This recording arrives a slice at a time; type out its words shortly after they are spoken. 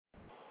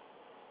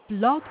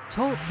Blog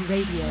Talk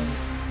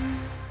Radio.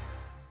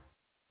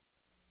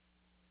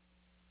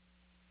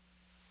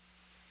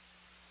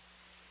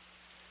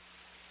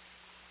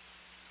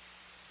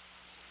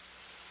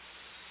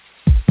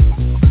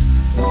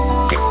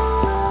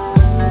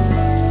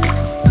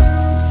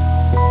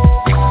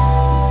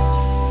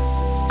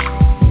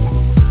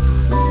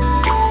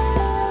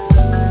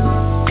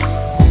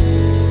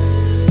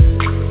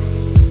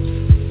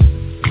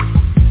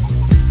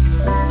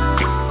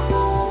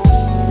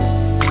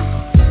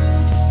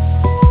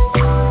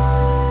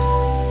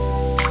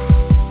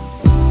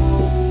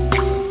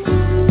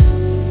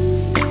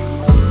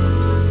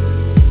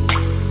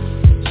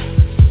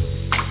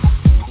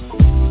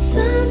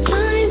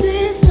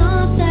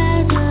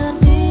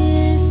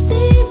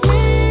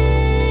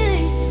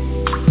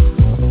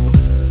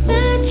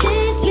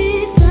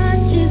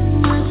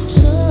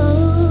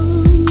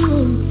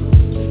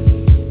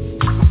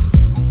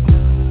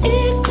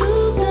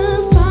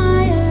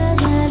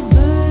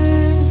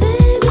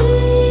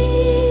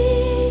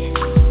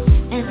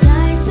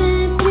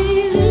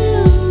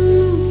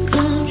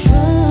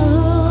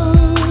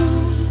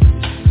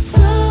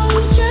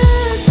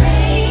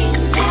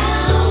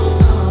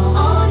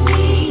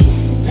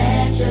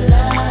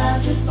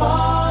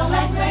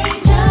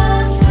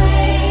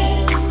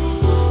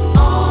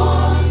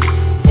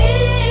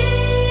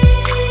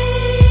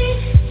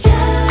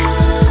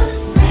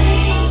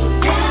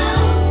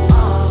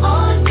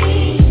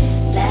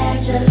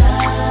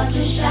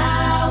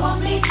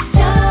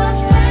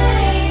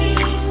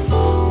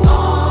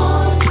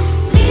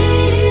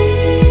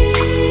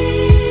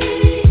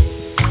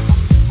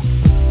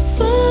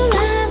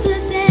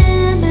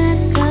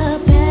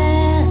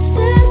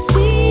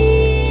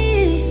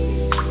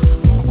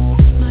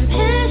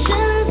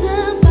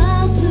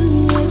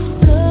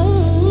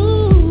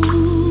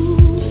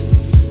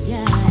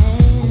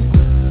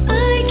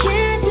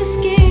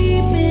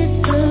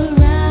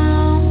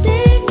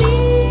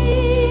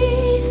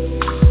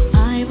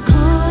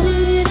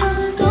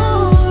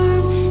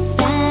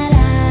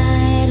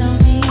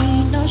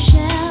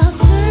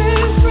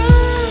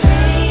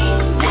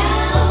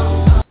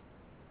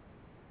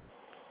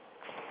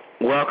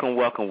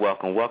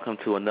 Welcome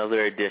to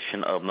another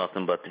edition of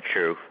Nothing But the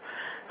Truth.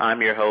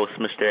 I'm your host,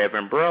 Mr.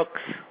 Evan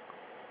Brooks.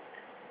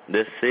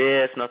 This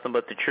is Nothing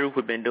But the Truth.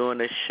 We've been doing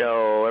this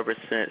show ever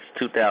since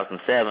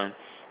 2007.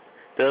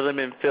 Doesn't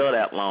been feel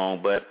that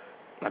long, but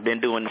I've been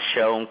doing the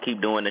show and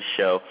keep doing the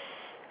show.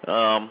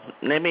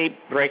 Let me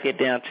break it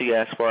down to you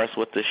as far as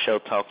what this show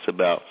talks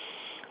about.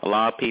 A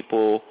lot of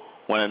people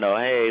want to know,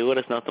 hey, what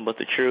is Nothing But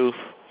the Truth?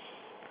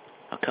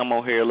 I'll come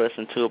on here and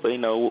listen to it, but,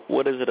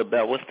 what is it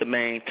about? What's the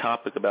main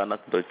topic about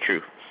Nothing But the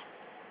Truth?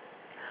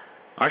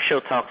 Our show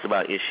talks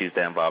about issues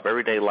that involve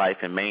everyday life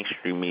and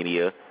mainstream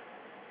media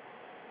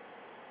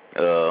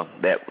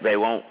that they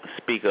won't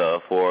speak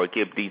of or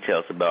give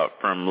details about,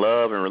 from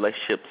love and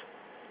relationships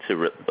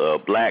to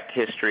black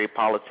history,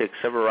 politics,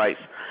 civil rights,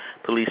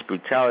 police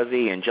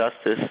brutality, and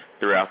justice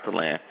throughout the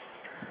land.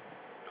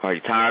 Are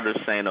you tired of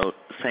the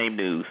same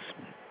news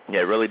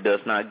that really does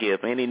not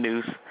give any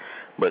news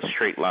but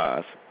straight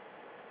lies?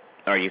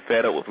 Are you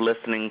fed up with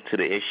listening to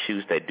the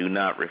issues that do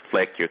not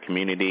reflect your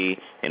community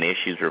and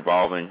issues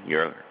revolving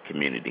your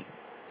community?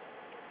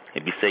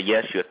 If you say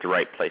yes, you're at the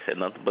right place. At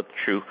Nothing But the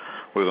Truth,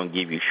 we're going to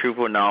give you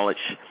truthful knowledge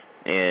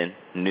and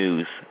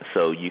news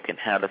so you can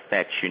have the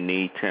facts you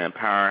need to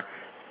empower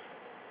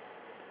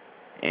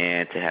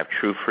and to have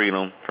true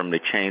freedom from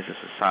the chains of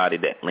society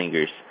that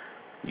lingers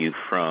you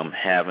from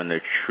having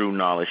the true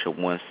knowledge of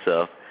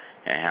oneself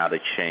and how to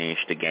change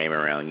the game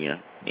around you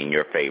in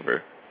your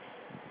favor.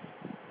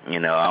 I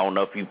don't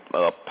know if you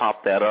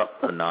popped that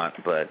up or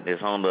not, but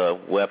it's on the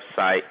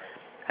website.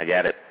 I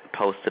got it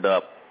posted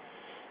up.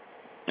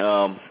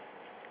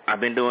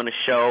 I've been doing the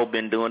show,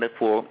 been doing it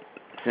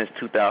since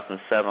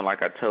 2007,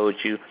 like I told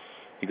you.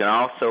 You can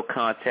also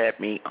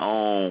contact me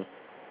on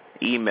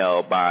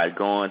email by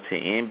going to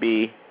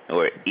NB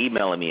or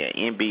emailing me at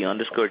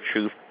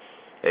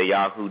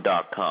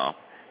nb_truth@yahoo.com.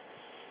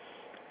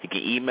 You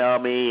can email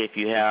me if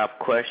you have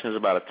questions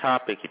about a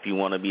topic, if you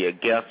want to be a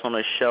guest on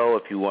the show,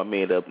 if you want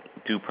me to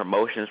do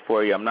promotions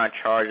for you. I'm not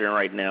charging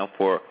right now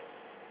for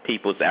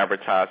people's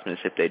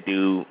advertisements if they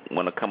do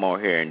want to come on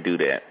here and do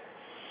that.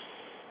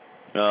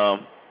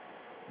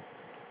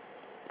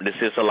 This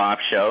is a live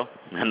show.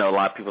 I know a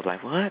lot of people are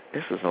like, what?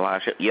 This is a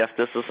live show? Yes,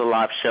 this is a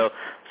live show,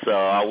 so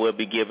I will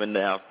be giving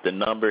out the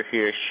number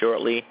here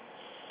shortly.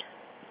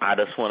 I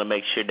just want to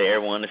make sure that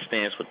everyone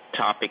understands what the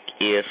topic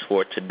is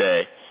for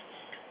today.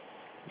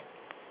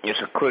 It's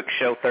a quick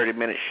show,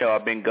 30-minute show.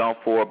 I've been gone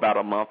for about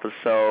a month or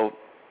so.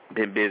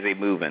 Been busy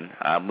moving.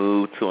 I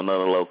moved to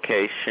another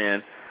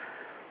location,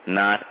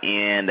 not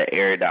in the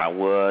area that I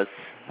was.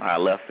 I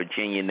left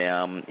Virginia.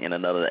 Now I'm in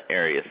another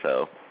area,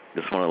 so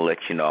just want to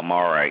let you know I'm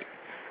all right.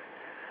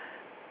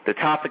 The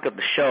topic of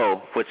the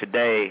show for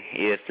today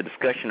is the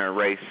discussion of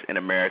race in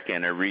America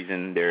and the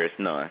reason there is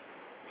none.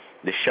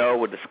 The show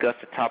will discuss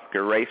the topic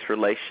of race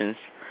relations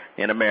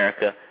in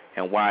America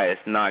and why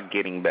it's not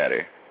getting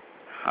better.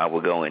 I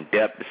will go in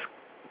depth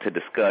to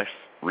discuss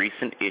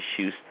recent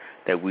issues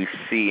that we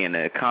see in the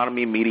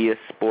economy, media,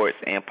 sports,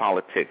 and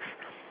politics.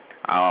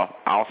 I'll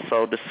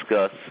also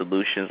discuss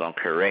solutions on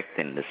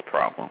correcting this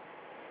problem.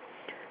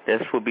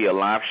 This will be a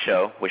live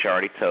show, which I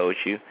already told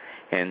you,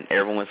 and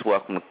everyone's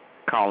welcome to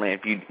call in.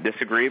 If you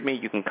disagree with me,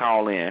 you can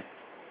call in.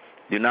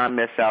 Do not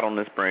miss out on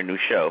this brand new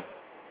show,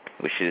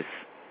 which is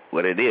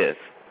what it is.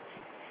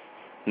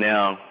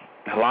 Now,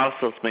 a lot of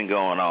stuff's been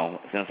going on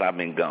since I've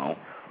been gone.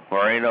 We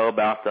already know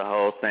about the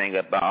whole thing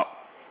about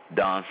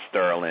Don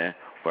Sterling.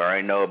 We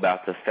already know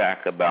about the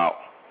fact about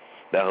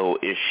the whole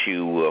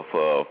issue with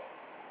the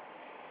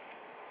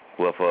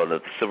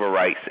civil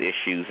rights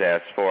issues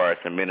as far as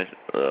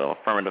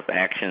affirmative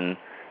action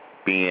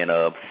being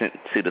sent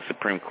to the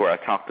Supreme Court.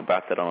 I talked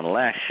about that on the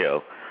last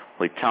show.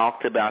 We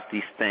talked about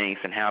these things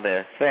and how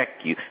they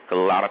affect you, because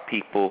a lot of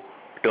people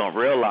don't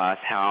realize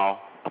how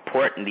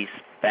important these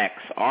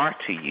facts are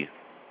to you.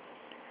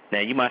 Now,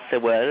 you might say,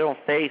 well, it don't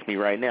faze me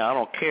right now. I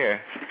don't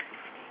care.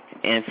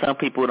 And some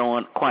people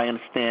don't quite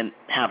understand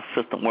how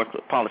the system works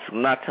with politics.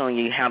 I'm not telling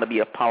you how to be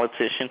a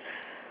politician.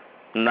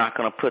 I'm not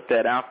going to put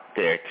that out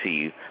there to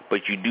you.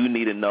 But you do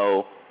need to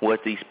know what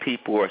these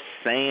people are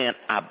saying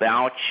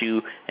about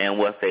you and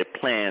what their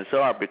plans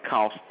are,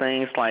 because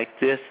things like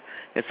this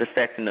is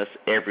affecting us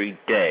every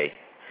day.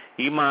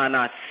 You might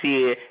not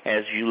see it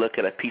as you look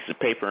at a piece of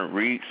paper and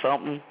read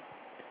something,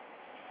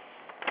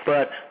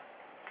 but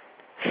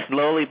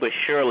slowly but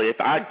surely, if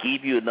I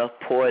give you enough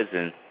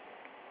poison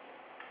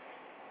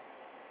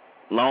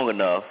long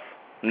enough,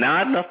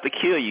 not enough to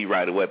kill you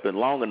right away, but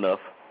long enough,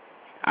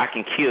 I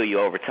can kill you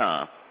over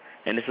time.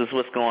 And this is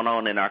what's going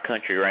on in our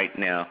country right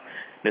now.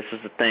 This is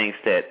the things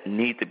that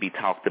need to be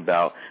talked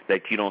about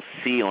that you don't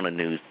see on the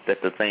news,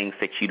 that the things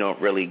that you don't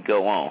really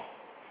go on.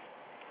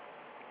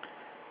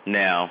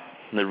 Now,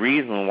 the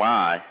reason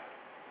why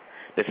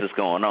this is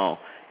going on,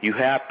 you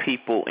have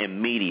people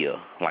in media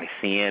like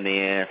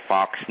CNN,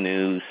 Fox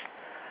News,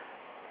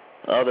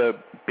 other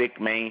big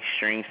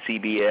mainstream,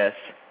 CBS.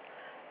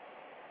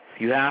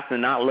 You have to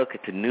not look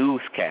at the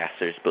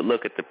newscasters, but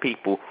look at the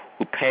people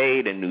who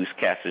pay the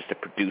newscasters, the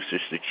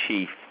producers, the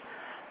chief.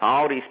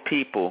 All these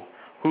people,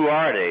 who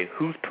are they?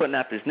 Who's putting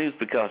out this news?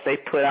 Because they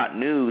put out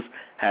news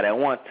how they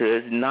want to.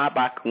 It's not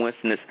by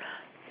coincidence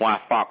why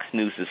Fox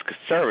News is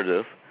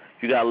conservative.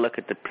 You got to look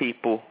at the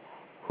people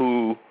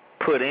who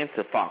put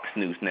into Fox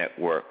News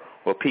Network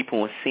or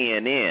people on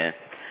CNN.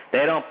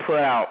 They don't put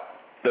out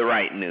the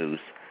right news,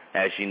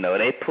 as you know.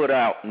 They put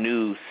out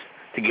news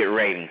to get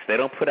ratings. They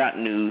don't put out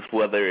news,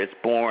 whether it's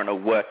born or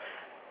what,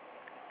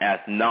 as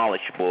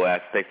knowledgeable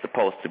as they're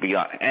supposed to be.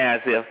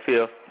 As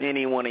if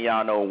any one of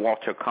y'all know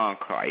Walter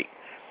Cronkite,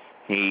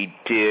 he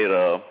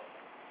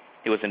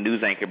was a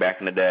news anchor back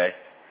in the day,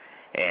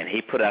 and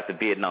he put out the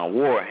Vietnam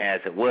War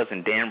as it was,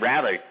 and Dan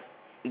Rather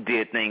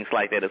did things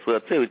like that as well,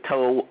 too. He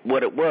told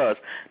what it was,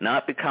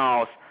 not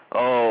because,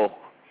 I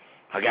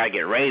got to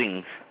get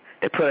ratings.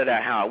 They put it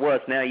out how it was.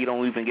 Now you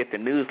don't even get the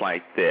news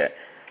like that.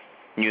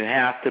 You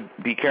have to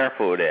be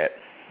careful of that.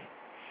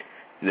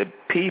 The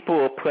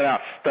people put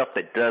out stuff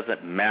that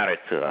doesn't matter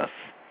to us.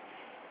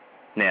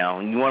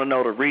 Now, you want to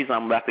know the reason?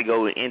 I'm about to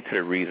go into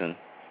the reason.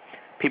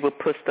 People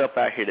put stuff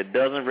out here that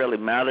doesn't really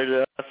matter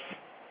to us,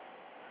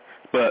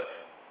 but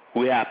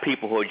we have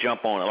people who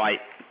jump on it,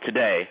 like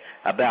today,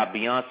 about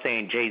Beyonce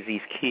and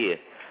Jay-Z's kid.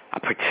 A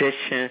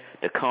petition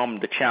to comb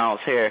the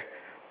child's hair.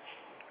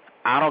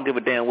 I don't give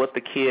a damn what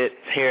the kid's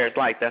hair is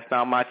like. That's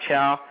not my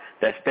child.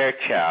 That's their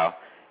child.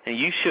 And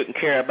you shouldn't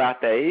care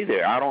about that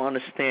either. I don't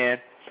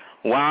understand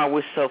why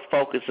we're so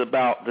focused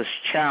about this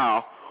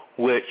child,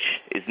 which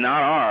is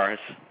not ours,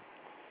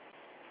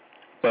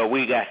 but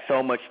we got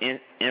so much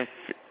interest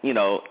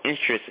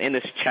in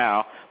this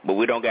child, but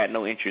we don't got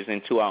no interest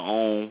into our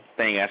own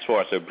thing as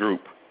far as a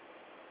group.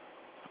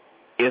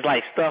 It's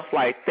like stuff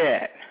like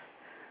that,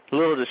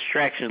 little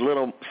distractions,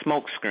 little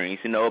smoke screens,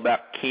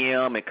 about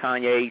Kim and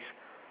Kanye's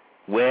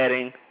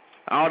wedding,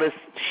 all this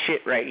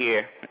shit right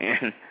here.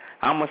 And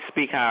I'm going to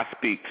speak how I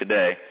speak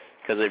today,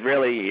 because it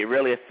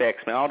really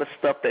affects me. All the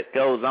stuff that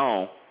goes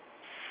on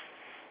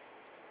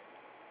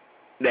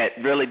that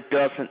really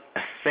doesn't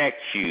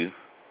affect you,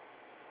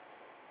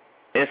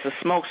 it's a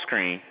smoke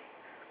screen.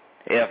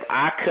 If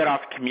I cut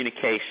off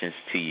communications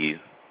to you,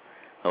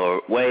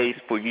 or ways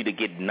for you to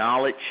get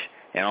knowledge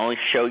and only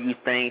show you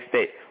things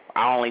that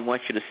I only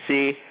want you to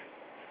see,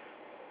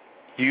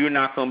 you're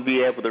not going to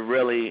be able to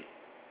really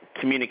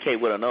communicate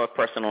with another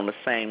person on the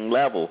same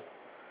level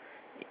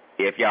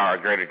if y'all are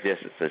greater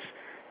distances.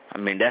 I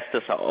mean, that's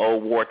just an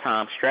old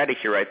wartime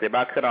strategy right there. If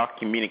I cut off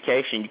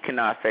communication, you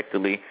cannot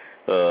effectively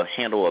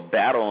handle a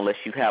battle unless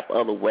you have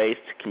other ways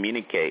to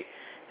communicate.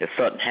 If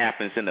something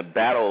happens in the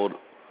battle,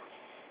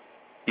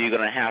 you're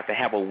going to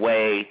have a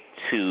way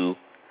to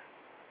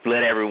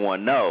let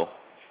everyone know.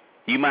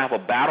 You might have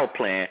a battle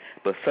plan,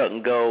 but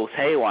something goes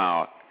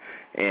haywire,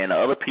 and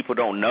other people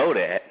don't know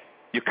that.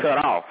 You're cut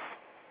off.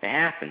 It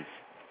happens.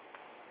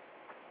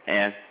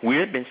 And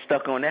we've been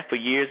stuck on that for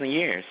years and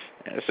years.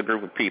 It's a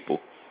group of people.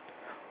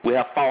 We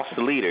have false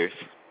leaders.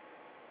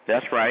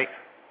 That's right.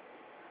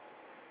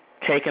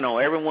 taking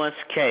on everyone's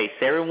case,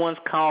 everyone's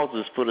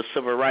causes for the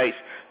civil rights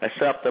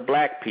except the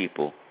black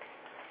people.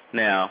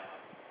 Now,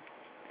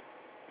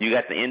 you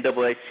got the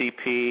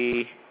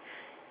NAACP,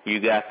 you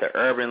got the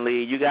Urban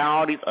League, you got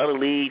all these other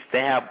leagues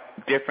that have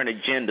different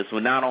agendas.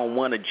 We're not on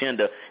one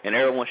agenda, and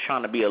everyone's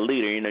trying to be a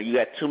leader. You know, you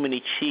got too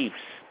many chiefs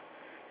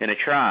in a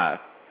tribe.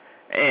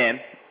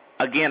 And,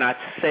 again, I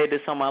said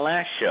this on my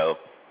last show.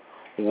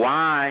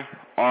 Why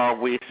are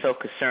we so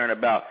concerned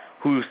about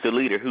who's the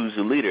leader, who's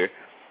the leader?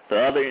 The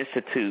other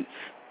institutes,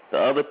 the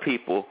other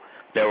people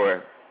that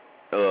were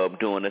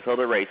doing this,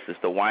 other races,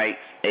 the whites,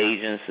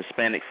 Asians,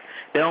 Hispanics,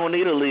 they don't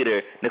need a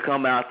leader to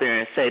come out there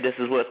and say this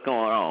is what's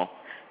going on.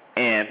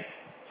 And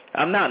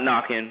I'm not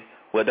knocking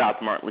what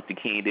Dr. Martin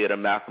Luther King did or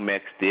Malcolm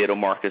X did or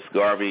Marcus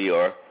Garvey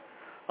or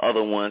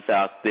other ones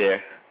out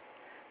there.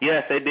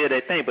 Yes, they did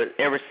their thing, but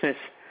ever since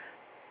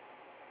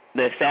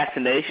the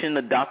assassination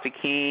of Dr.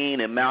 King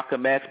and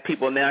Malcolm X,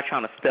 people are now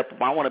trying to step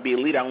up. I want to be a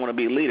leader. I want to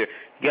be a leader.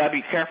 You got to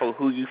be careful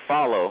who you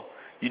follow.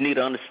 You need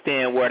to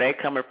understand where they're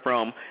coming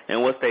from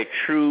and what their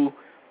true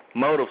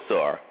motives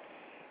are.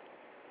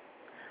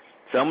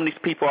 Some of these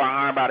people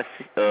are hired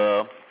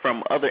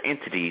from other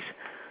entities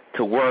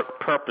to work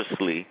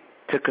purposely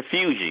to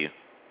confuse you.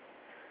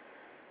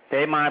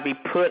 They might be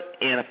put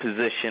in a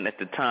position at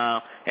the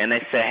time, and they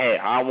say, hey,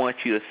 I want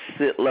you to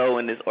sit low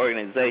in this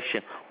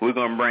organization. We're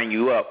going to bring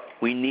you up.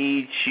 We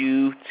need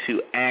you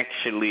to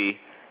actually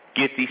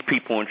get these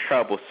people in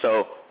trouble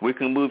so we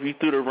can move you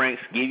through the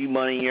ranks, give you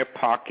money in your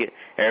pocket,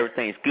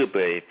 everything's good.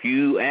 But if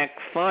you act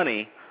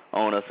funny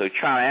on us or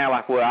try to act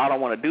like, well, I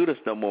don't want to do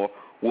this no more,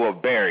 we'll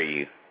bury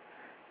you.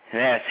 And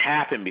that's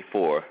happened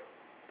before.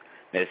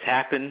 It's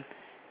happened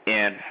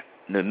in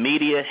the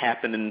media,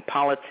 happened in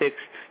politics.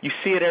 You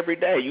see it every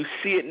day. You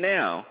see it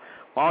now.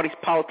 All these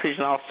politicians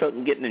all of a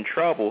sudden getting in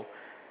trouble.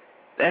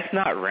 That's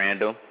not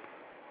random.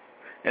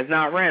 It's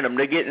not random.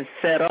 They're getting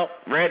set up,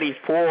 ready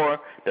for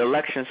the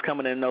elections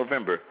coming in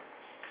November.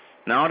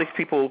 Now all these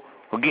people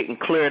are getting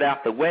cleared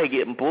out the way,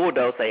 getting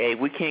bulldozed, say, hey,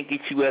 we can't get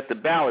you at the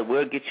ballot.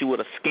 We'll get you with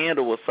a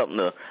scandal or something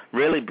to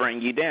really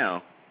bring you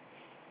down.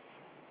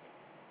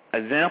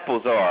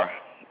 Examples are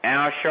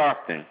Al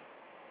Sharpton.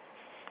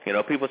 You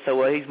know, people say,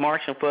 well, he's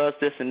marching for us,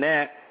 this and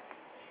that.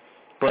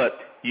 But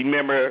you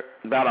remember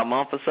about a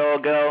month or so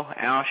ago,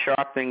 Al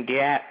Sharpton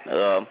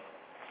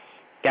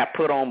got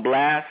put on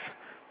blast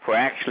for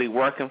actually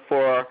working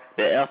for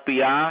the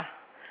FBI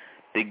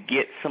to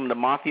get some of the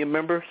mafia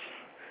members.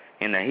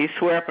 And he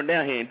swear up and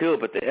down he didn't do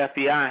it, but the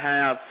FBI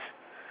has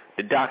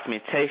the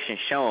documentation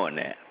showing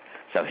that.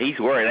 So he's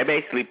worried. They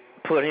basically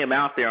put him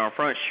out there on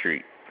Front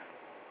Street.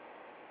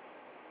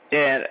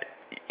 And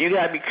you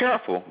got to be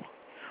careful.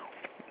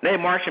 They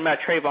marching about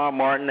Trayvon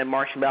Martin, they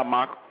marching about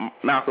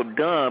Malcolm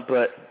Dunn,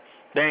 but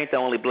they ain't the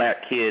only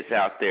black kids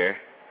out there.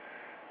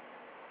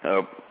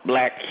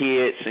 Black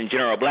kids in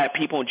general, black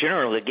people in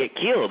general that get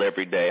killed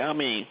every day. I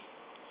mean,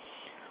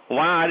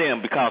 why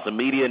them? Because of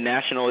media,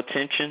 national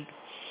attention?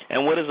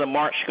 And what is a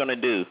march going to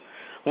do?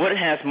 What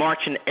has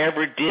marching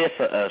ever did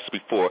for us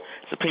before?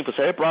 So people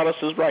say, it brought us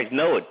his rights.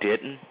 No, it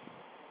didn't.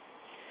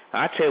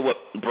 I tell you what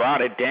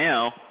brought it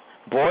down,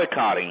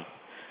 boycotting.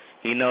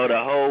 You know,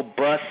 the whole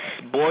bus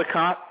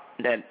boycott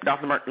that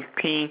Dr. Martin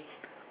Luther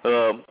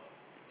King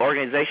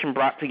organization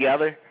brought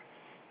together,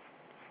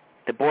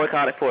 to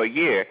boycott it for a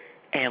year.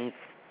 And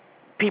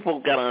people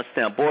got to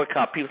understand,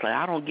 boycott, people say,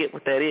 I don't get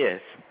what that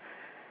is.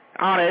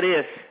 All that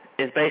is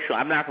basically,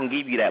 I'm not going to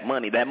give you that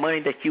money. That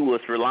money that you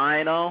was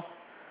relying on,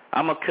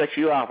 I'm going to cut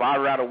you off. I'd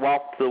rather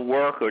walk to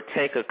work or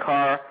take a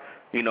car,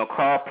 you know,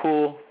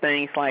 carpool,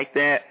 things like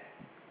that.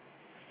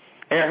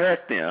 It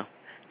hurt them.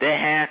 They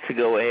had to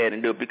go ahead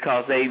and do it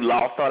because they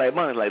lost all their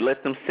money. Like,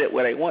 let them sit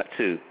where they want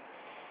to.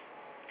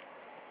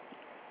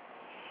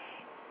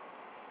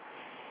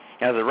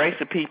 As a race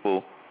of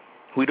people,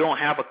 we don't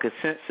have a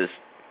consensus.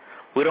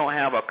 We don't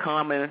have a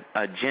common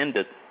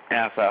agenda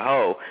as a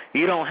whole.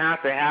 You don't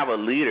have to have a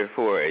leader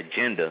for an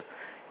agenda.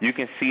 You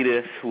can see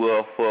this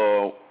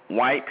for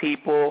white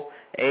people,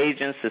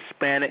 Asians,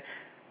 Hispanic.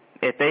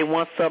 If they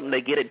want something,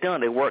 they get it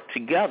done. They work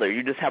together.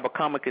 You just have a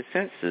common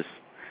consensus.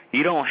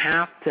 You don't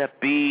have to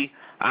be,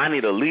 I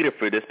need a leader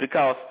for this,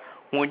 because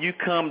when you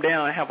come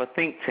down and have a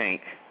think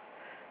tank,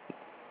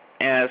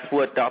 as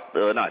what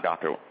not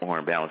Dr.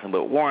 Warren Ballentine,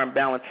 but Warren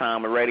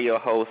Ballentine, a radio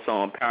host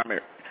on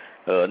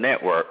Empowerment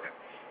Network,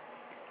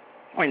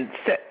 when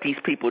set these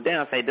people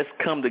down, say, let's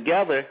come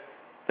together,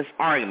 this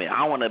argument.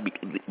 I want to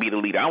be the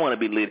leader. I want to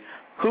be the leader.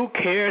 Who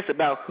cares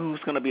about who's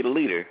going to be the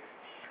leader?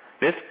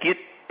 Let's get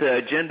the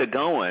agenda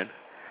going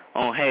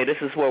on, hey, this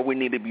is where we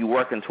need to be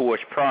working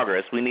towards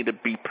progress. We need to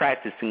be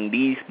practicing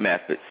these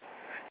methods.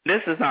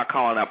 This is not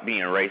calling out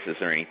being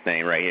racist or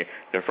anything right here.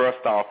 So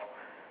first off,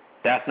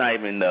 that's not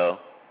even the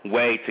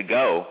way to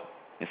go.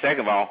 And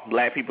second of all,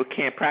 black people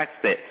can't practice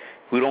that.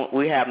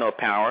 We have no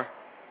power.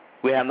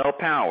 We have no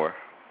power.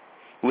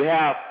 We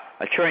have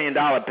 $1 trillion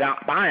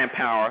buying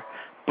power,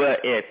 but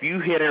if you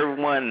hit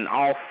everyone in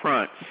all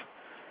fronts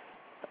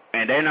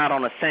and they're not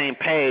on the same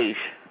page,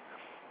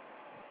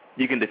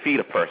 you can defeat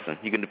a person.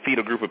 You can defeat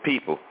a group of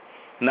people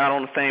not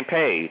on the same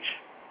page.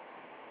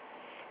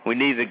 We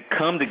need to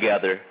come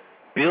together,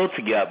 build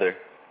together,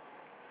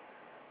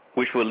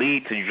 which will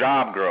lead to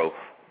job growth,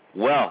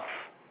 wealth,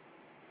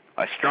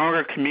 a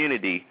stronger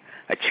community,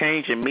 a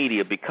change in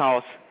media.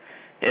 Because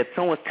if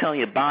someone's telling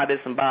you buy this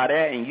and buy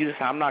that, and you just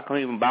say, I'm not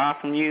going to even buy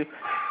from you,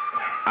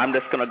 I'm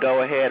just going to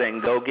go ahead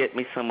and go get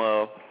me some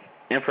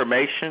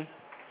information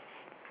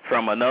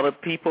from another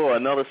people,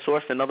 another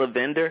source, another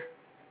vendor,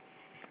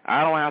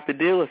 I don't have to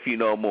deal with you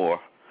no more.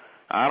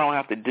 I don't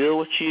have to deal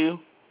with you.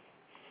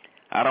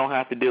 I don't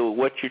have to deal with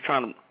what you're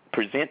trying to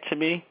present to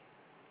me.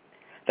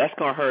 That's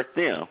going to hurt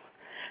them.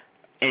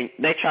 And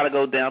they try to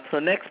go down to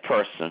the next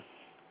person.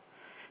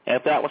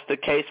 If that was the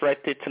case right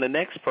there to the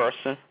next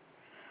person,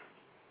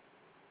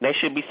 they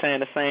should be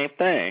saying the same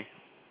thing.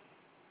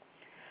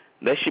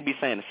 They should be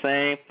saying the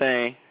same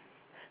thing,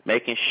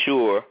 making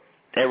sure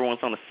everyone's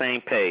on the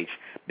same page.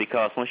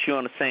 Because once you're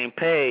on the same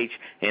page,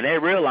 and they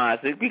realize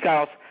it,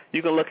 because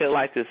you can look at it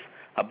like this,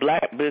 a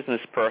black business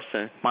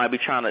person might be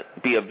trying to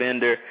be a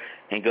vendor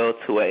and go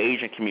to an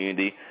Asian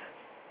community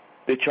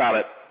to try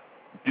to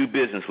do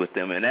business with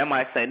them. And they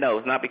might say, no,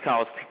 it's not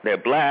because they're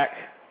black.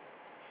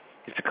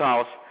 It's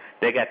because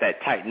they got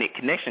that tight-knit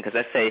connection. Because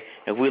they say,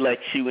 if we let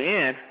you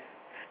in,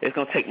 it's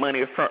going to take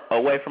money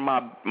away from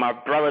my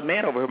brother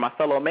man over here, my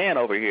fellow man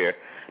over here,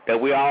 that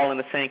we're all in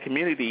the same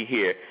community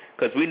here.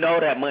 Because we know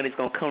that money's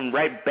going to come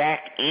right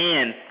back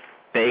in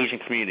the Asian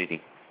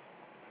community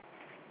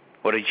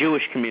or the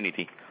Jewish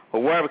community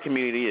or wherever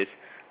community is.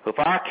 With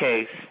our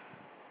case,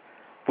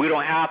 we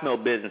don't have no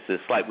businesses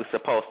like we're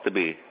supposed to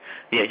be.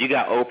 Yeah, you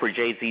got Oprah,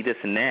 Jay-Z, this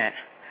and that,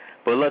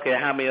 but look at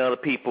how many other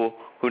people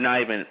who are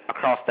not even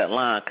across that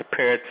line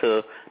compared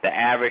to the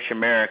average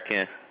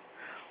American,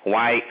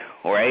 white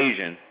or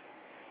Asian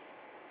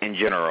in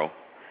general.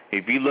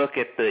 If you look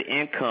at the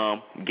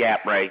income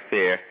gap right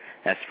there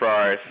as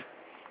far as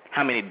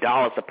how many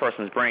dollars a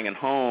person's bringing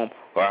home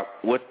or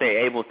what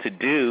they're able to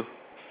do,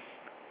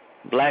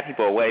 black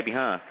people are way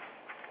behind.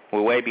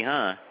 We're way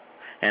behind.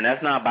 And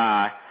that's not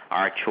by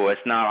our choice.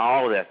 Not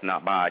all of that's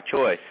not by our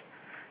choice.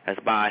 That's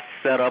by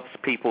setups,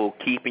 people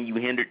keeping you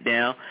hindered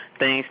down,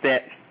 things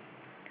that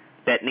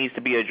needs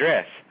to be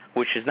addressed,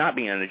 which is not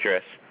being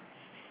addressed.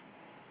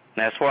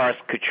 Now, as far as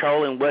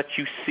controlling what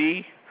you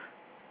see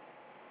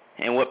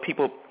and what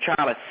people try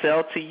to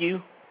sell to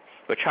you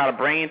or try to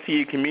bring into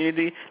your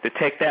community to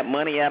take that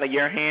money out of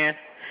your hand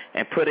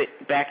and put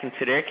it back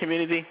into their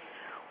community,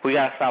 we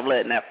got to stop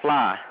letting that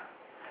fly.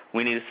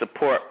 We need to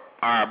support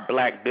our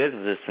black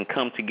businesses and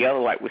come together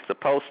like we're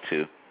supposed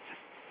to.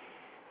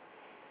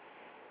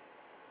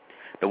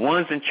 The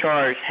ones in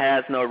charge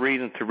has no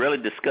reason to really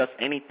discuss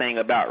anything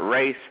about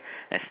race.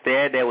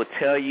 Instead, they will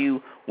tell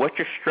you what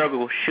your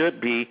struggle should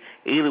be,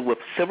 either with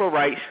civil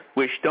rights,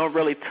 which don't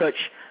really touch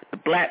the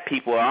black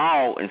people at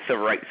all in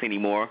civil rights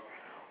anymore,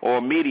 or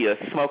media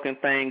smoking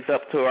things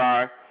up to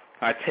our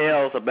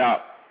tails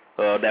about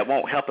that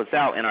won't help us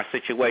out in our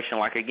situation.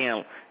 Like,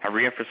 again, I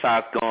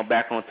reemphasize going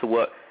back onto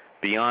what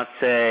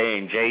Beyonce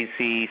and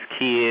Jay-Z's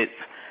kids'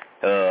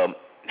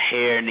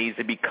 hair needs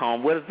to be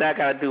combed. What does that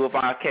got to do with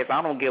our case?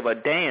 I don't give a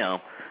damn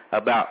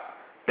about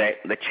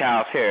the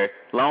child's hair,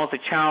 as long as the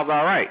child's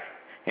all right.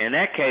 In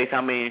that case,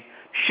 I mean,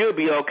 should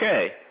be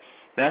okay.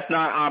 That's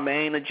not our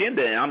main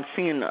agenda. And I'm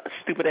seeing a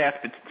stupid-ass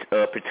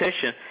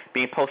petition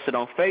being posted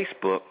on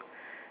Facebook,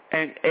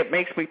 and it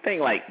makes me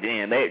think like,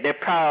 damn, they're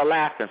probably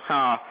laughing,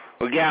 huh?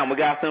 We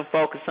got them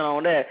focusing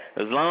on that.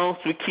 As long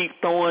as we keep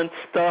throwing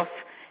stuff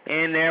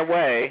in their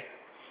way,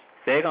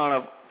 they're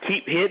going to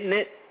keep hitting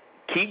it,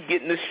 keep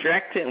getting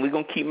distracted, and we're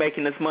going to keep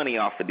making this money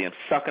off of them,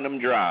 sucking them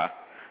dry.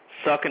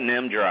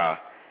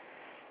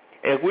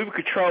 If we would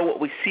control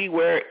what we see,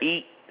 wear,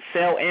 eat,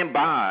 sell, and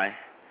buy,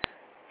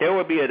 there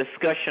would be a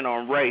discussion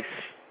on race.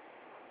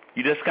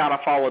 You just got to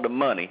follow the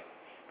money.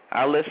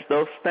 I list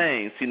those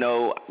things,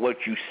 what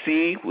you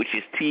see, which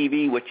is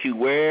TV, what you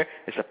wear,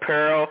 it's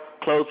apparel,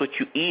 clothes, what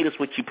you eat is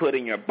what you put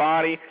in your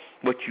body,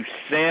 what you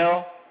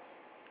sell,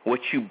 what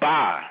you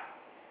buy.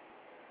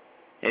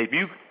 If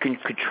you can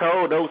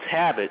control those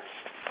habits,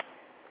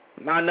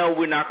 I know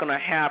we're not going to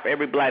have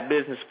every black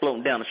business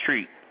floating down the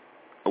street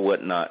or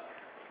whatnot.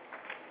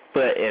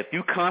 But if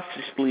you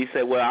consciously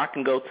say, well, I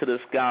can go to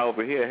this guy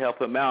over here, help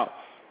him out,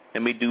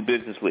 and we do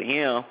business with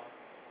him,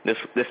 let's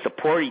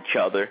support each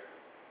other,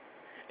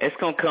 it's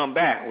going to come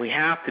back. We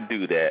have to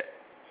do that.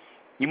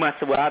 You might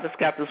say, well, I just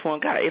got this one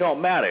guy. It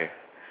don't matter.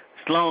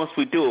 As long as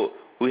we do it,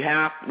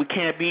 we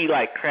can't be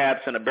like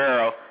crabs in a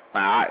barrel.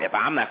 If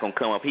I'm not going to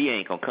come up, he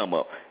ain't going to come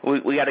up.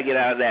 We got to get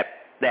out of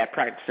that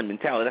practicing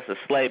mentality. That's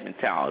a slave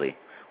mentality.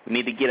 We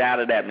need to get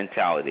out of that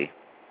mentality.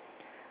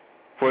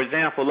 For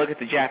example, look at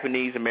the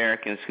Japanese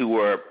Americans who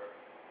were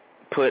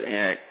put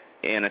in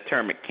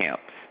internment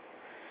camps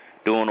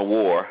during a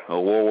war,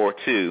 World War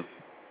II.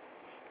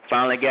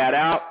 Finally got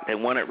out. They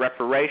wanted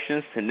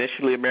reparations.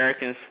 Initially,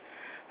 the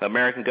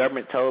American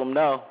government told them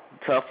no.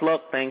 Tough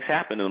luck. Things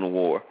happen in the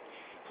war.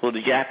 So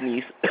the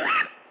Japanese,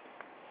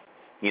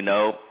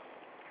 the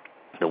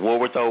war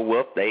was over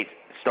with. They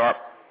start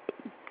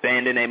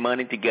banding their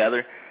money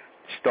together,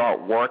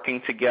 start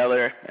working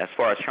together as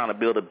far as trying to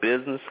build a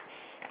business.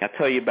 I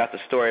tell you about the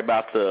story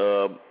about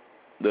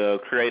the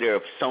creator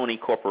of Sony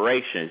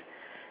Corporation.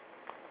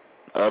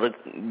 Other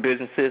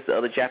businesses,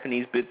 other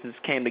Japanese businesses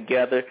came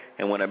together,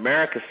 and when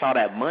America saw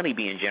that money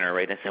being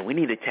generated, they said, we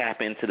need to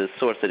tap into the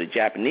source of the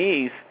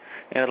Japanese.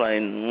 And it's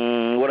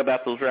like, what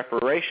about those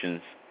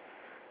reparations?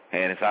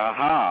 And it's,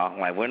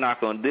 like, we're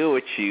not going to deal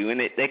with you. And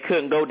they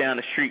couldn't go down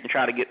the street and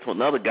try to get to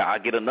another guy,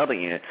 get another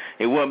in.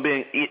 It wouldn't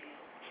been,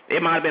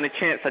 it might have been a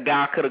chance a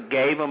guy could have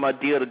gave him a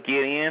deal to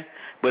get in,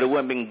 but it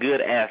wouldn't been good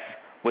as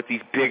what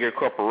these bigger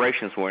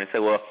corporations were. And say,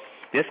 well,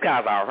 this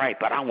guy's all right,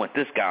 but I want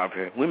this guy over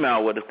here. We might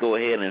as well just go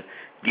ahead and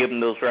give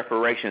them those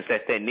reparations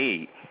that they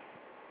need.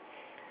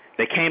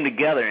 They came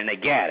together and they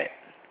got it.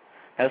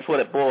 That's what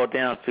it boiled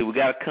down to. We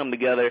got to come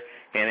together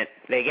and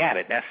they got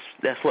it.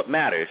 That's what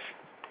matters.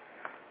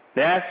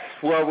 That's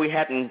where we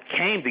hadn't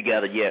came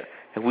together yet.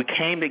 If we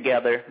came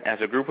together as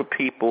a group of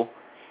people,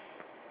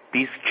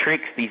 these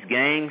tricks, these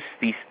games,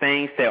 these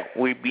things that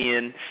we're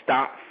being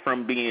stopped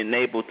from being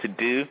able to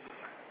do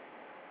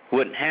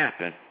wouldn't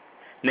happen.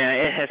 Now,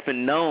 it has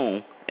been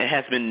known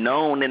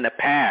in the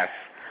past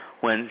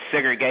when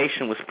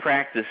segregation was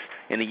practiced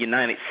in the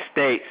United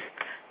States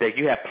that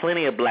you have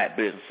plenty of black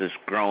businesses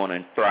growing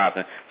and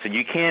thriving. So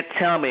you can't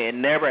tell me it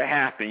never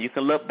happened. You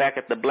can look back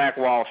at the Black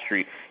Wall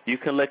Street. You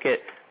can look at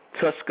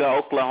Tulsa,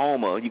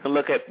 Oklahoma. You can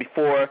look at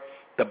before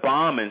the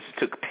bombings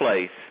took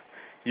place.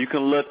 You can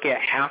look at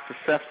how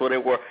successful they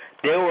were.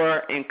 They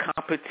were in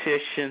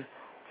competition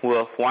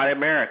with white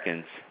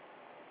Americans.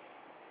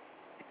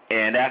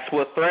 And that's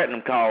what threatened them,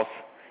 because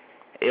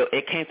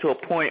it came to a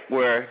point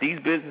where these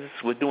businesses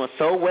were doing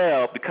so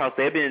well because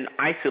they've been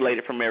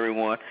isolated from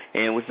everyone,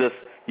 and it was just,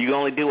 you can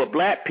only deal with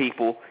black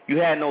people. You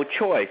had no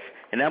choice,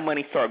 and that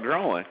money started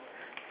growing.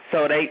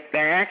 So they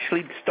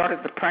actually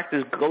started to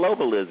practice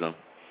globalism.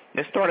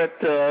 They started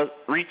to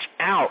reach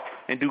out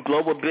and do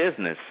global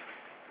business.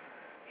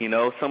 You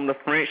know, some of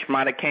the French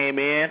might have came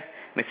in, and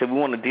they said, we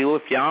want to deal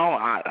with y'all.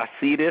 I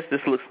see this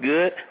looks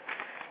good.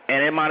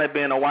 And it might have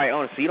been a white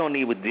owner, so you don't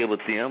need to deal with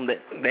them.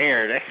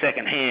 That's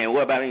second hand.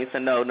 What about it? You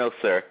said, no,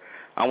 sir.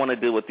 I want to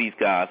deal with these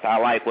guys. I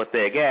like what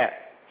they got.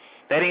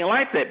 They didn't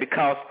like that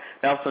because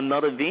that was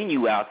another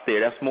venue out there.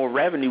 That's more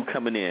revenue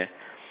coming in.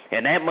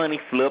 And that money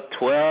flipped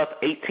 12,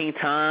 18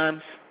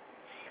 times.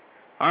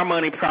 Our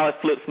money probably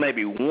flips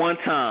maybe one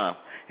time.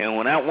 And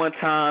when that one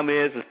time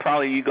is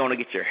probably you're going to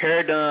get your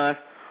hair done,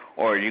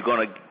 or you're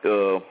going to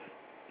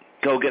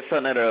go get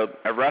something at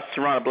a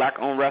restaurant, a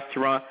black-owned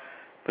restaurant,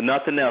 but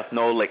nothing else.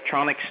 No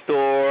electronic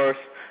stores,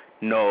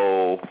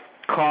 no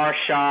car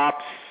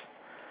shops,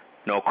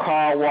 no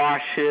car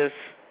washes,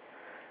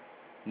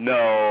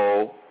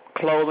 no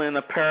clothing,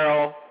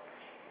 apparel.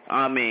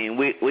 I mean,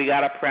 we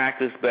got to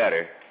practice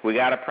better. We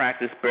got to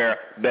practice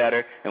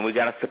better, and we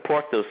got to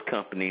support those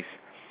companies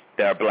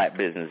that are black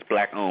business,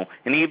 black-owned,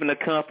 and even the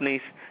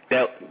companies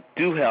that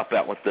do help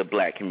out with the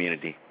black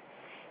community.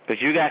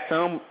 Because you got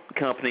some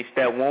companies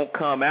that won't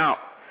come out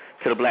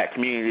to the black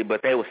community,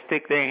 but they will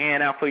stick their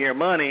hand out for your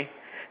money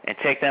and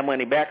take that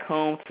money back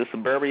home to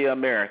suburbia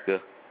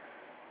America.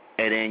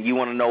 And then you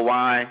want to know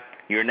why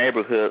your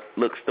neighborhood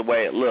looks the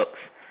way it looks,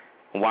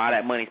 why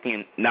that money's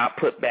being not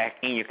put back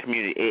in your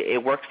community.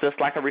 It works just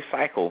like a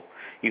recycle.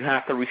 You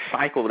have to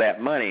recycle that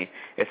money.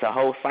 It's a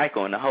whole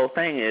cycle, and the whole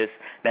thing is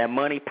that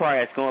money probably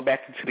that's going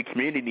back into the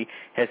community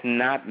has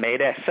not made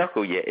that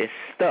circle yet. It's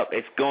stuck.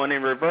 It's going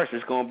in reverse.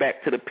 It's going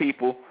back to the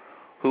people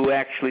who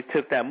actually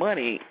took that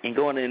money and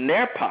going in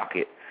their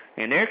pocket,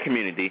 in their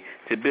community,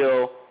 to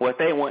build what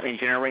they want and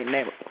generate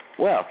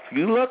wealth.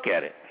 You look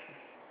at it.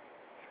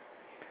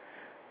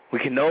 We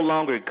can no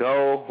longer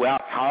go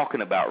without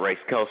talking about race,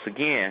 because,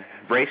 again,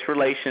 race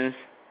relations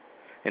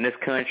in this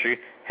country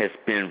has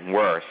been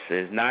worse.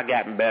 It has not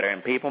gotten better.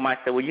 And people might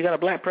say, well, you got a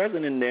black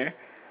president in there.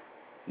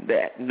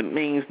 That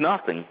means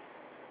nothing.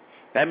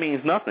 That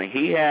means nothing.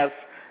 He has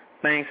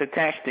things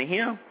attached to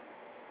him.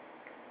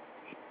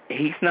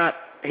 He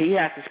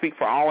has to speak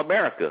for all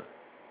America.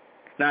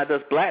 It's not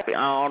just black people.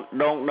 I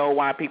don't know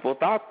why people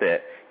thought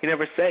that. He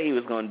never said he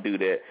was going to do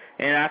that.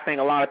 And I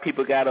think a lot of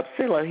people got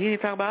upset. Like, he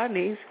didn't talk about our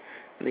needs.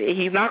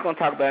 He's not going to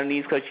talk about our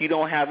needs because you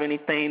don't have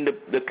anything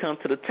to come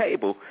to the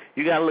table.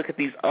 You got to look at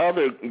these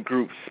other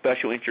groups,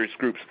 special interest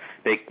groups.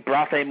 They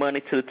brought their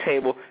money to the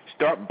table,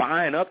 start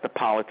buying up the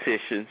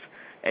politicians,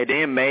 and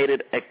then made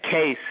it a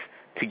case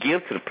to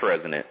give to the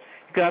president.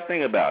 You got to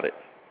think about it.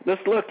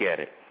 Let's look at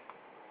it.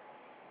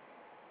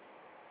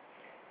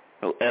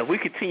 If we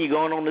continue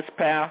going on this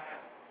path,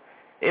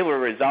 it will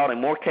result in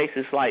more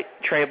cases like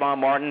Trayvon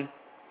Martin,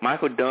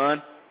 Michael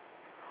Dunn,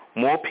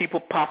 more people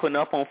popping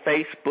up on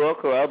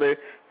Facebook or other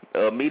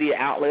media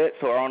outlets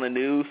or on the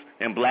news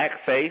in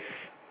blackface,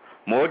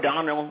 more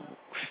Donald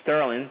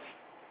Sterling's,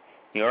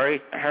 you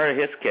already heard of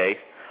his case,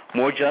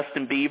 more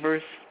Justin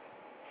Biebers,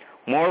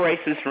 more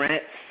racist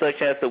rants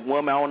such as the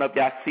woman, I don't know if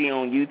y'all see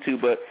on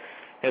YouTube, but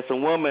it's a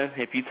woman,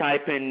 if you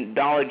type in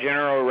Dollar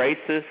General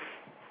racist,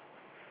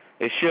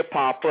 it should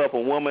pop up, a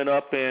woman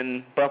up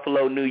in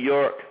Buffalo, New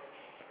York,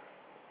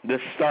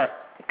 just start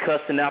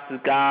cussing out this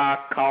guy,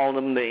 calling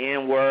him the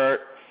N-word,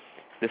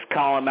 just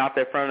calling him out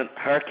there in front of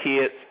her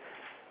kids,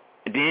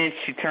 then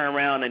she turned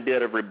around and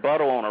did a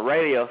rebuttal on a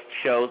radio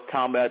show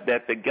talking about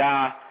that the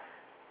guy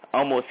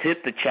almost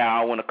hit the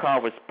child when the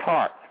car was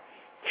parked.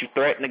 She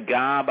threatened the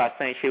guy by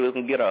saying she was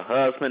going to get her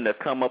husband to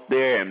come up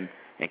there and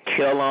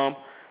kill him.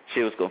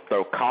 She was going to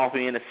throw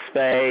coffee in his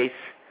face.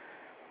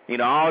 You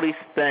know, all these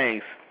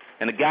things.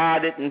 And the guy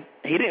didn't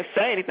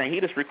say anything. He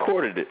just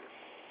recorded it.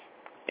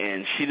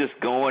 And she just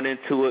going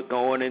into it.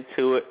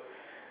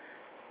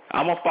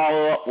 I'm going to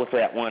follow up with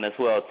that one as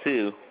well,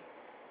 too.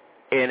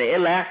 And it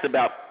lasted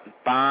about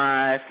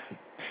 5-7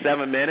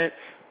 minutes.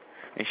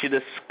 And she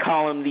just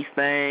calling these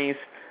things.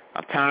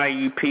 I'm tired of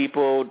you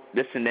people,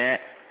 this and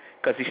that.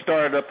 Because he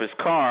started up his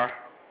car.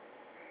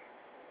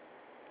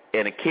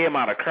 And the kid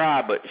might have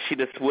cried, but she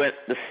just went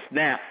the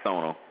snaps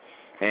on him.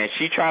 And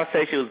she tried to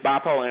say she was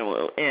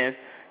bipolar.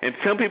 And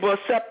some people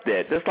accept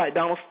that. Just like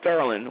Donald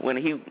Sterling, when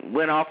he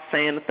went off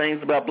saying the things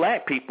about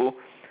black people,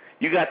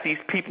 you got these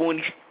people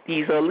in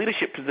these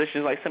leadership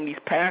positions, like some of these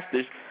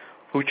pastors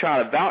who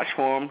try to vouch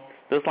for him,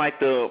 just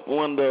like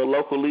one of the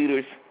local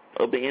leaders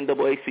of the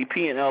NAACP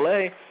in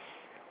L.A.,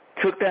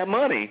 took that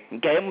money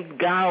and gave him the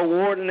guy an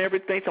award and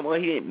everything. So, well,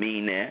 he didn't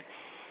mean that.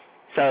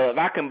 So if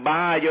I can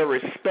buy your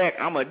respect,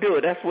 I'm going to do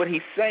it. That's what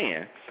he's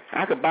saying.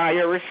 I could buy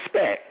your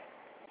respect.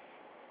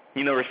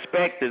 You know,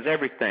 respect is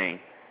everything.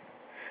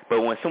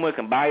 But when someone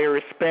can buy your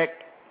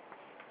respect,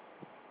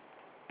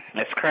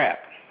 that's crap.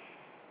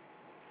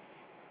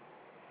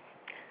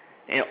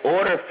 In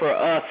order for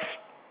us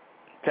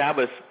to have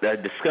a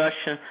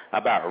discussion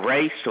about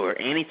race or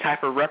any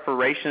type of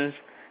reparations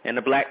in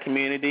the black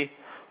community,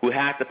 we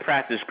have to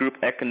practice group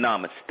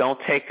economics. Don't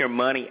take your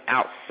money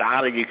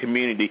outside of your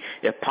community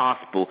if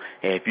possible.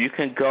 And if you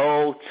can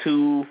go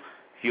to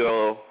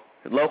your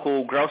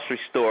local grocery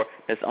store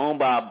that's owned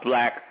by a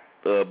black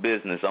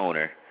business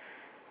owner,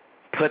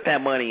 put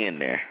that money in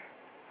there.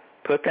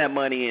 Put that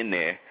money in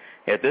there.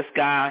 If this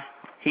guy,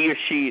 he or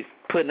she is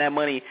putting that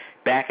money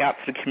back out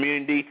to the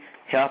community,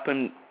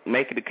 helping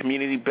make the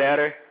community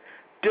better,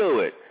 do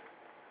it.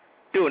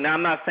 Do it. Now,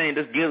 I'm not saying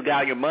just give the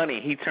guy your money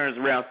and he turns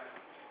around,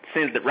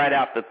 sends it right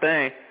out the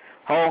thing.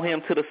 Hold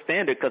him to the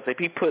standard, because if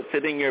he puts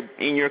it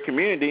in your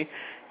community,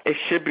 it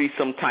should be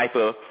some type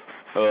of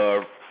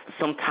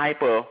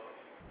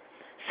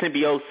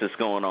symbiosis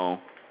going on.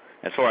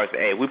 As far as,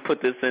 hey, we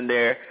put this in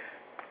there.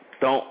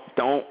 Don't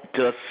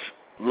just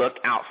look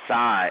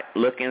outside.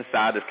 Look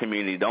inside this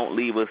community. Don't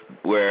leave us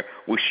where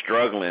we're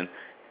struggling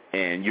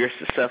and you're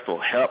successful.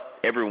 Help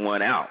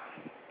everyone out.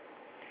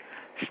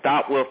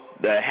 Stop with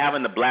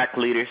having the black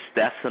leaders.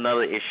 That's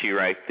another issue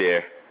right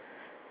there.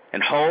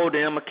 And hold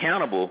them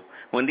accountable.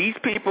 When these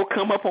people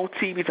come up on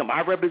TV, say,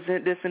 I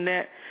represent this and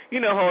that,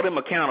 hold them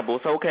accountable.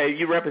 It's okay,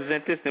 you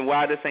represent this, and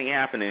why this ain't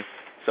happening,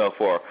 so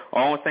forth.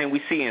 Only thing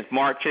we see is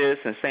marches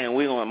and saying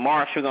we're going to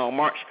march, we're going to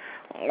march.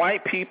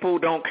 White people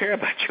don't care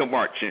about your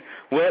marching.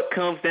 What it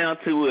comes down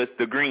to is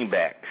the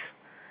greenbacks.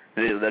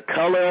 The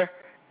color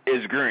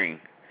is green.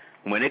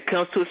 When it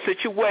comes to a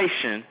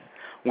situation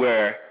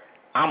where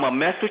I'm going to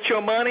mess with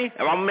your money, if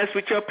I'm going to mess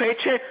with your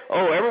paycheck,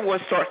 everyone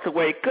starts to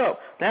wake up.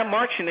 That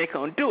marching ain't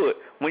going to do it.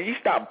 When you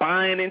start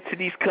buying into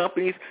these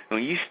companies,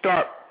 when you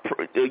start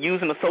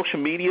using the social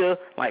media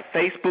like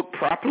Facebook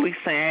properly,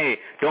 saying, hey,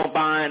 don't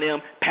buy in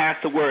them, pass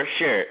the word,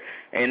 share it.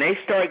 And they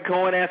start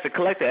going as a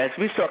collective. As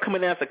we start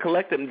coming as a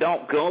collective and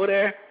don't go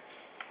there,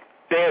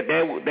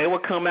 they will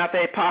come out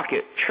their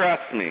pocket.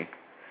 Trust me.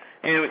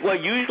 And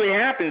what usually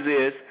happens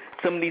is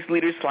some of these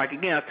leaders, like,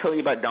 again, I told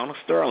you about Donald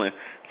Sterling.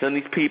 Some of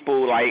these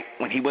people, like,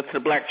 when he went to the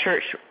black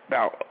church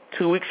about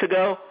 2 weeks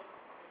ago,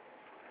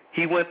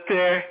 he went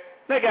there,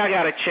 that guy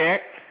got a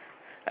check.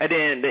 And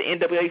then the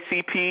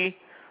NAACP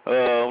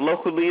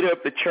local leader of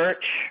the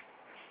church,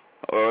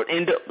 or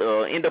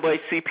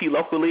NAACP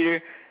local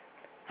leader,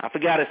 I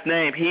forgot his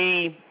name,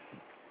 he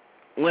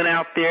went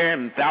out there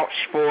and vouched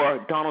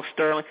for Donald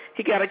Sterling.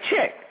 He got a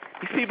check.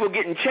 These people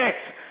getting checks.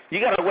 You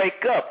got to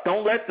wake up.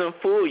 Don't let them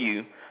fool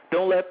you.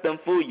 Don't let them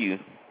fool you,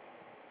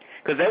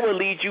 because they will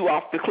lead you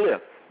off the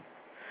cliff.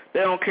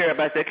 They don't care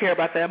about that. They care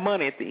about that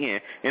money at the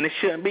end, and it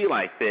shouldn't be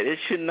like that. It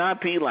should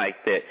not be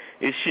like that.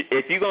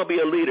 If you're going to be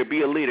a leader,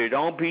 be a leader.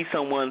 Don't be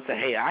someone say,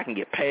 hey, I can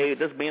get paid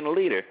just being a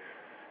leader.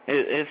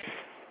 It's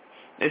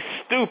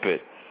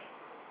stupid.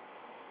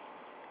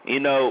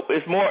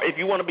 It's more, if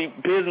you want to be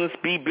business,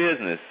 be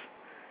business.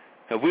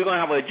 If we're going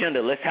to have an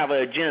agenda, let's have an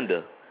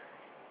agenda.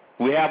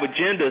 We have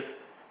agendas,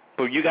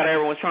 but you got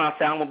everyone trying to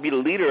say, I'm going to be the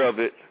leader of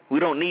it. We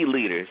don't need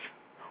leaders.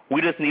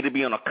 We just need to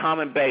be on a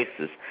common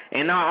basis.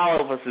 And not all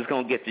of us is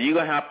going to get there. You're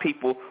going to have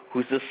people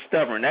who's just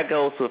stubborn. That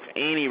goes with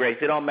any race.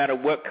 It don't matter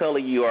what color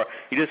you are.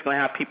 You're just going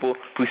to have people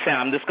who say,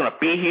 I'm just going to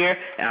be here,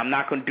 and I'm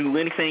not going to do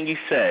anything you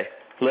say.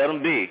 Let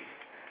them be.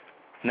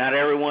 Not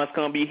everyone's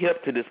going to be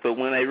hip to this, but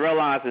when they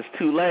realize it's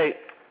too late,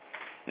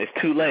 it's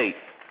too late.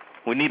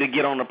 We need to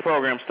get on the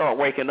program, start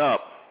waking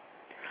up.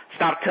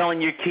 Stop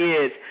telling your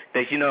kids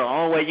that, the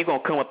only way you're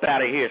going to come up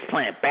out of here is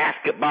playing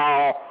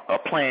basketball or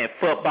playing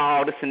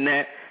football, this and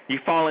that.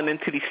 You're falling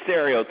into these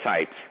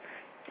stereotypes.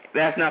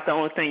 That's not the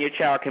only thing your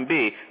child can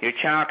be. Your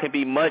child can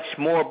be much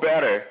more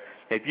better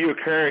if you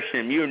encourage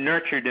them, you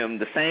nurture them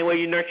the same way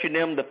you nurture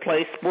them to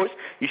play sports,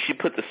 you should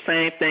put the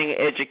same thing in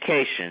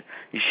education.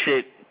 You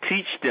should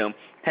teach them,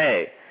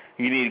 hey,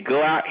 you need to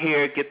go out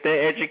here, get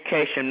that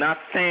education. Not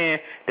saying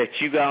that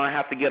you're going to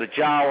have to get a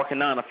job working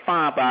 9 to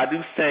 5, but I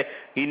do say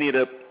you need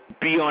to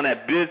be on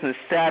that business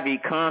savvy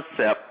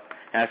concept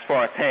as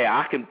far as, hey,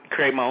 I can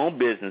create my own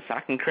business. I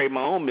can create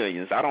my own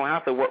millions. I don't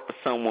have to work for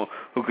someone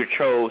who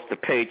controls the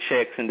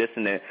paychecks and this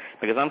and that.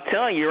 Because I'm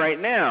telling you right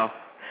now,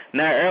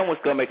 not everyone's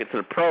going to make it to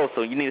the pros,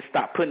 so you need to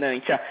stop putting that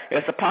in your child.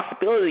 It's a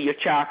possibility your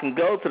child can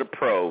go to the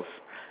pros,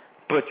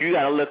 but you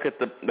got to look at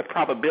the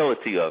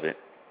probability of it.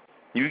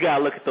 You got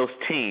to look at those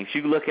teams.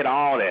 You look at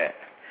all that.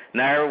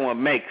 Not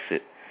everyone makes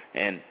it,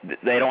 and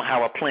they don't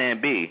have a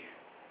plan B.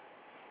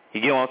 You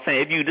get what I'm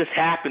saying? If you just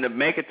happen to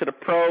make it to the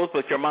pros,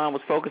 but your mind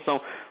was focused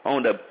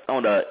on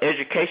the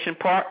education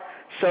part,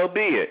 so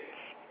be it.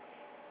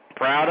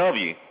 Proud of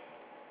you.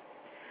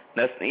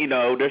 That's,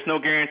 there's no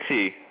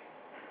guarantee.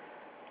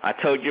 I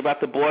told you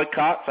about the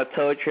boycotts. I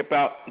told you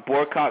about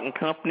boycotting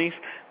companies,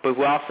 but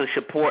we also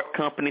support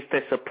companies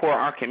that support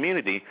our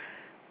community.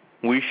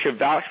 We should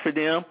vouch for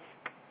them,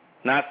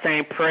 not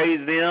saying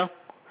praise them,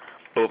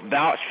 but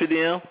vouch for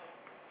them.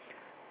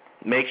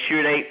 Make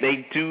sure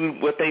they do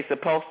what they're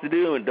supposed to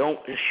do and don't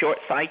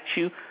short-sight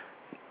you,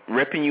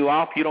 ripping you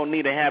off. You don't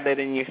need to have that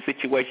in your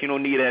situation. You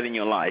don't need that in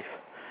your life.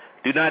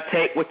 Do not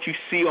take what you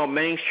see on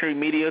mainstream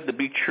media to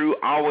be true.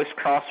 Always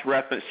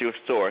cross-reference your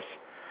source.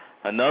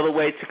 Another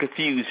way to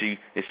confuse you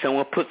is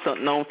someone puts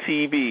something on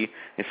TV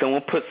and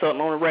someone puts something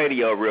on the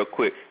radio real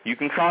quick. You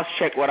can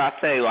cross-check what I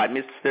say, like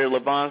Mr.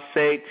 Levon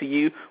said to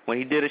you when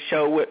he did a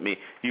show with me.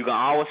 You can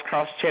always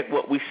cross-check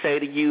what we say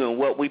to you and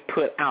what we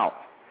put out.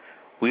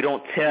 We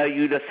don't tell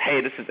you this, hey,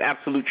 this is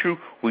absolute truth.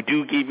 We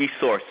do give you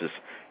sources.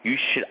 You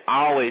should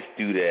always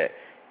do that.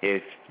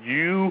 If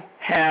you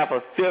have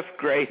a 5th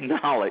grade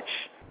knowledge,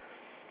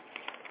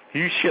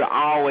 you should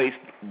always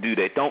do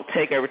that. Don't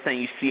take everything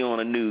you see on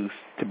the news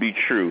to be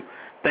true.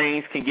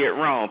 Things can get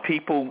wrong.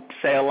 People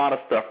say a lot of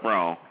stuff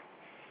wrong.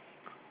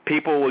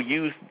 People will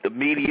use the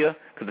media,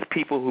 because the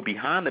people who are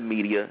behind the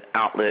media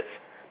outlets,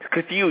 to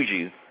confuse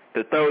you,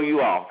 to throw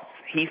you off.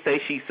 He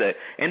say, she say.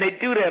 And they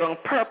do that on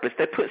purpose.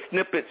 They put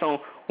snippets on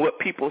what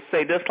people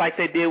say, just like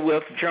they did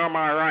with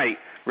Jeremiah Wright,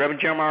 Reverend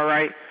Jeremiah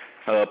Wright,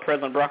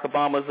 President Barack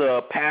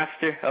Obama's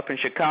pastor up in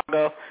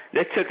Chicago.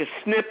 They took a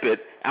snippet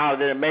out of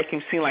there to make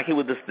him seem like he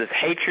was this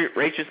hatred,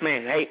 racist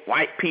man, hate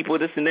white people,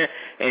 this and that.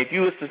 And if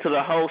you listen to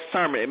the whole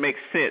sermon, it makes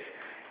sense.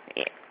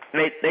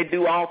 They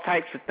do all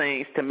types of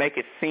things to make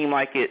it seem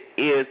like it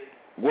is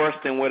worse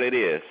than what it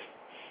is.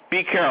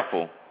 Be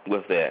careful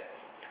with that.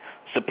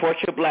 Support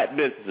your black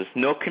businesses.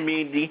 No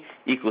community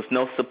equals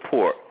no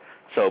support.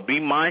 So be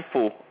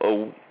mindful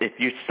of, if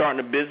you're starting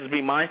a business,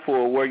 be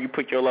mindful of where you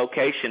put your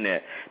location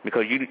at.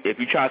 Because if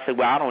you try to say,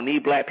 well, I don't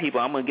need black people,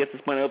 I'm going to get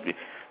this money up,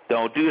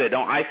 don't do that.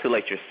 Don't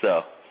isolate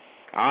yourself.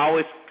 I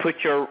always put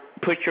your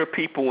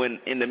people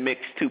in the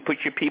mix, too. Put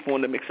your people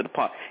in the mix of the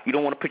pot. You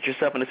don't want to put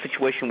yourself in a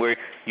situation where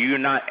you're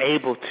not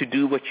able to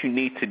do what you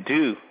need to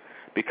do,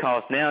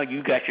 because now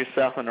you got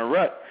yourself in a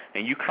rut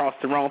and you crossed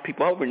the wrong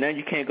people over. Now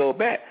you can't go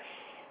back.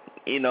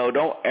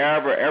 Don't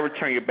ever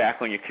turn your back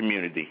on your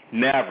community.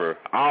 Never.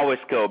 Always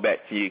go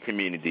back to your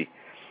community.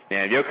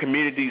 Now, if your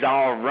community's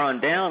all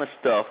run down and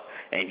stuff,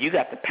 and you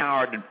got the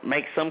power to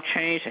make some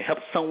change and help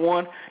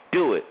someone,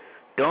 do it.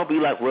 Don't be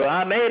like, well,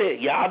 I made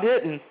it. Y'all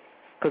didn't.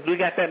 Because we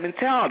got that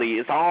mentality.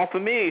 It's all for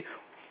me.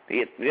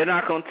 They're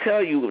not going to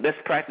tell you, let's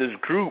practice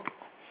group.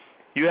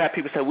 You have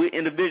people say, we're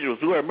individuals.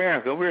 We're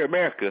America. We're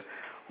America.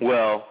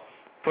 Well,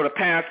 for the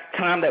past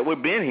time that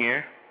we've been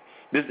here,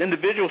 this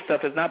individual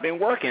stuff has not been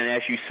working,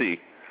 as you see.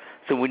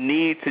 So we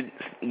need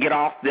to get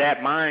off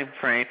that mind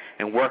frame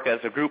and work as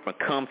a group and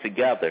come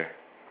together.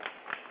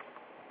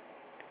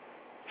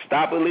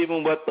 Stop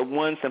believing what the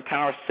ones in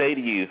power say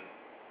to you.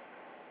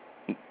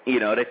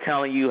 They're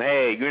telling you,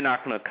 hey, you're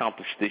not going to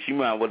accomplish this. You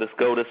might as well just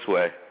go this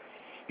way.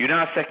 You're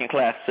not a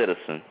second-class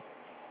citizen.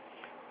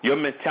 Your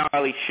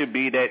mentality should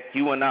be that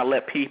you will not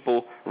let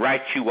people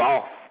write you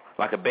off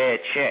like a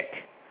bad check.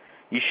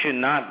 You should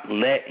not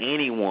let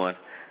anyone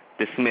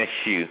dismiss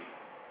you.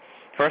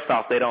 First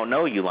off, they don't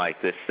know you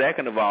like this.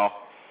 Second of all,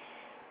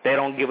 they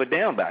don't give a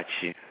damn about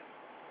you.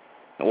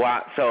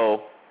 Why?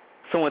 So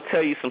someone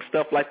tell you some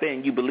stuff like that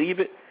and you believe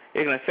it,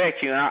 it can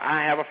affect you. And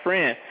I have a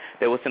friend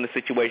that was in a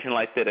situation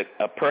like that.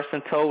 A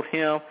person told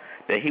him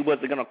that he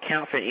wasn't going to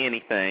count for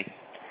anything,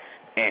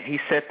 and he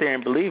sat there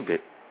and believed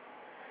it.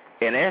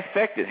 And it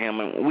affected him.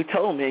 And we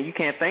told him, man, you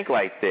can't think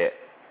like that.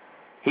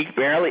 He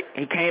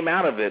came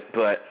out of it,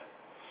 but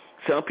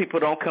some people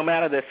don't come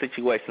out of that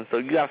situation. So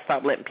you got to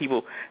stop letting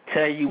people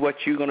tell you what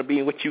you're going to be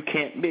and what you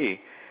can't be.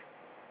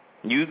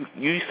 You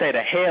say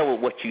to hell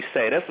with what you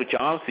say. That's what you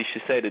honestly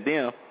should say to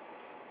them.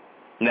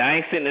 Now, I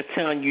ain't sitting there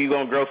telling you you're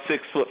going to grow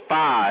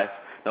 6'5".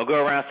 Don't go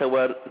around and say,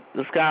 well,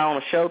 this guy on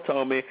the show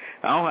told me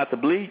I don't have to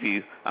believe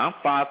you. I'm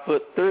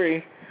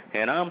 5'3",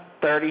 and I'm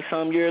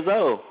 30-some years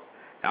old.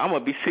 I'm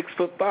going to be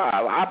 6'5".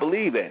 I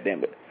believe that,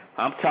 damn it.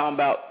 I'm talking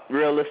about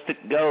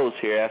realistic goals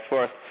here. As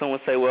far as someone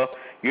say, well,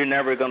 you're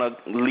never going to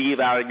leave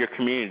out of your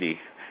community.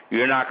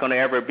 You're not going to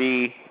ever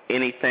be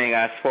anything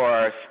as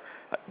far as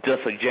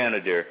just a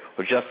janitor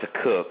or just a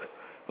cook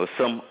or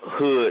some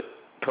hood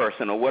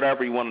person or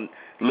whatever you want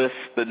to list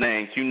the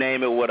names. You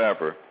name it,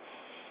 whatever.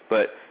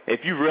 But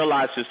if you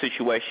realize the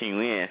situation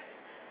you're in,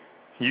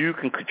 you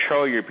can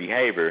control your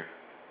behavior.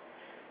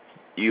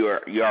 You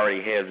already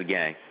ahead of the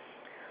game.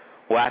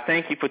 Well, I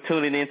thank you for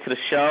tuning into the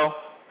show.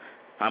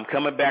 I'm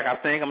coming back. I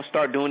think I'm going to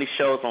start doing these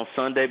shows on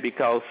Sunday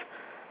because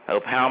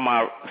of how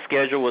my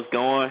schedule was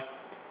going.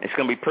 It's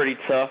going to be pretty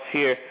tough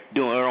here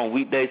doing it on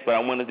weekdays, but I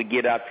wanted to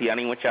get out to you. I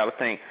didn't want y'all to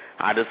think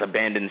I just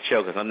abandoned the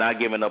show because I'm not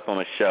giving up on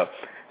the show.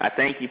 I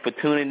thank you for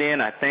tuning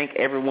in. I thank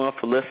everyone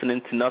for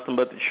listening to Nothing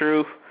But the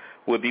Truth.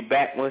 We'll be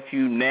back with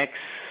you next,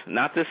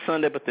 not this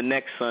Sunday, but the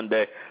next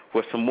Sunday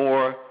for some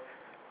more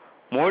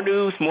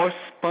news, more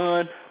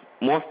fun,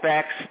 more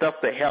facts, stuff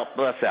that help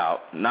us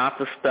out, not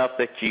the stuff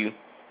that you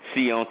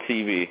see on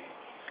TV.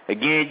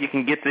 Again, you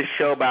can get this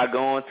show by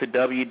going to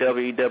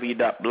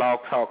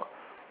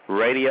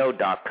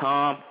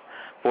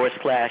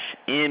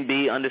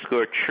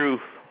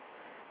www.blogtalkradio.com/NB_truth.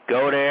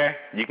 Go there.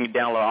 You can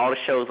download all the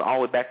shows all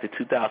the way back to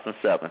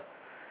 2007.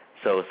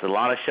 So it's a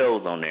lot of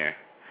shows on there.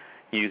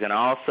 You can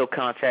also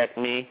contact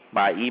me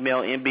by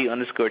email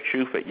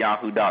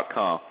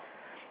nb_truth@yahoo.com.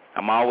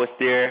 I'm always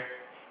there.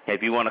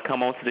 If you want to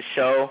come onto the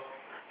show,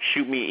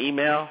 shoot me an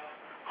email.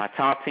 I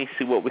talk to you,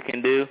 see what we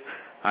can do.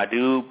 I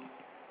do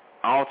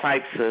all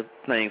types of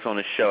things on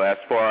the show as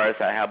far as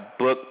I have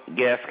book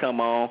guests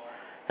come on,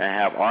 I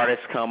have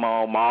artists come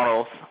on,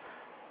 models.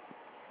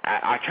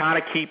 I try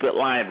to keep it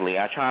lively.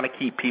 I try to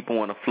keep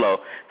people in the flow.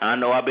 I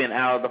know I've been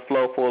out of the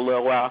flow for a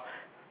little while,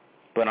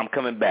 but I'm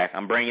coming back.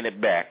 I'm bringing it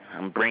back.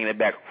 I'm bringing it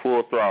back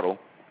full throttle.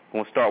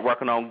 We'll start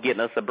working on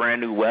getting us a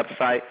brand new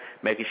website,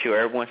 making sure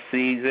everyone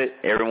sees it,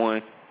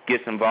 everyone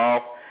gets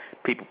involved,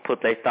 people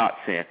put their thoughts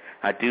in.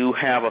 I do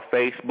have a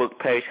Facebook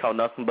page called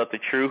Nothing But the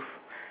Truth.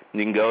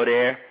 You can go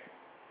there,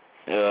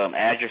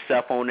 add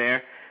yourself on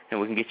there, and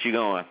we can get you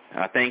going.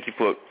 I thank you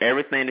for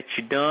everything that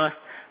you've done.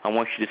 I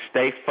want you to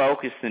stay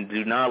focused and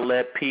do not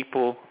let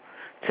people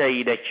tell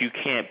you that you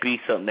can't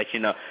be something that you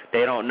know.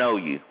 They don't know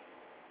you.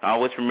 I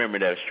always remember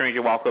that. A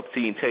stranger walk up to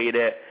you and tell you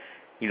that,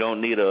 you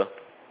don't need to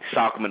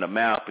sock them in the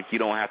mouth, but you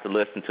don't have to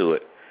listen to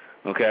it.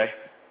 Okay?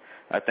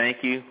 I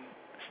thank you.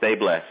 Stay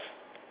blessed.